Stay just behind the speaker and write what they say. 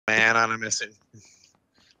plan on a missing.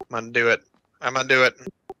 I'm gonna do it. I'm gonna do it.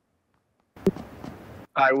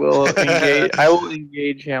 I will engage. I will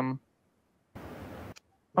engage him.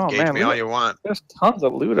 Oh Engage man, me all you want. there's tons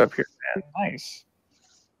of loot up here, man. Nice.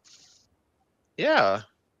 Yeah.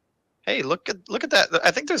 Hey, look at that.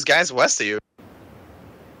 I think there's guys west of you.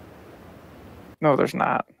 No, there's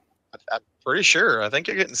not. I'm pretty sure. I think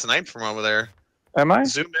you're getting sniped from over there. Am I?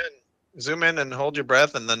 Zoom in, and hold your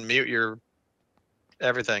breath, and then mute your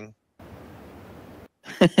everything.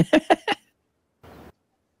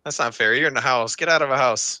 That's not fair. You're in the house. Get out of a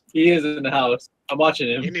house. He is in the house. I'm watching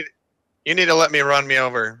him. You need to let me run you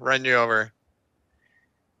over.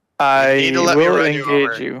 I will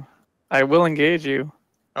engage you. I will engage you.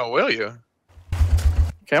 Oh, will you?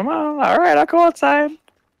 Come on. All right, I'll go outside.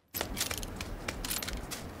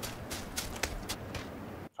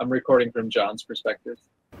 I'm recording from John's perspective.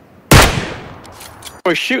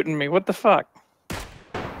 Boy, shooting me. What the fuck?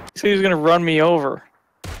 So he was gonna run me over.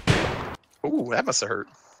 Ooh, that must have hurt.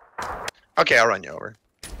 Okay, I'll run you over.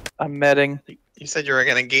 I'm medding. You said you were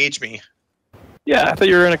gonna engage me. Yeah, I thought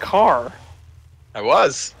you were in a car. I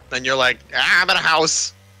was. Then you're like, I'm in a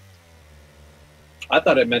house. I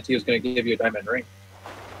thought it meant he was going to give you a diamond ring.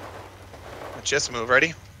 Just move.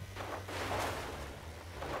 Ready?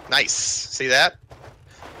 Nice. See that?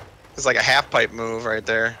 It's like a half pipe move right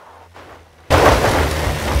there.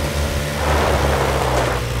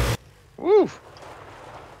 Woo!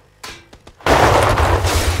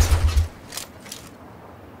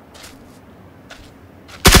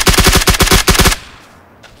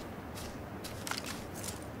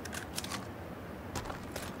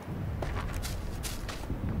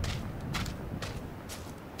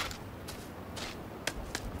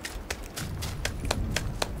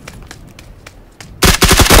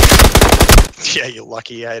 Yeah, you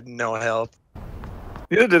lucky. I had no help.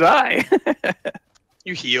 Neither did I.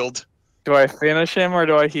 You healed. Do I finish him or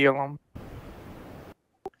do I heal him?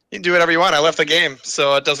 You can do whatever you want. I left the game,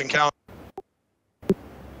 so it doesn't count.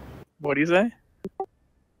 What do you say?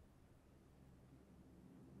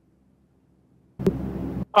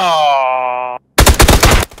 Oh.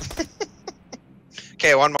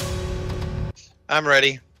 Okay, one more. I'm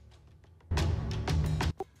ready.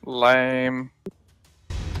 Lame.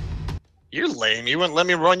 You're lame. You wouldn't let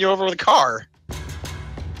me run you over with a car.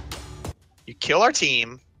 You kill our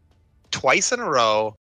team twice in a row.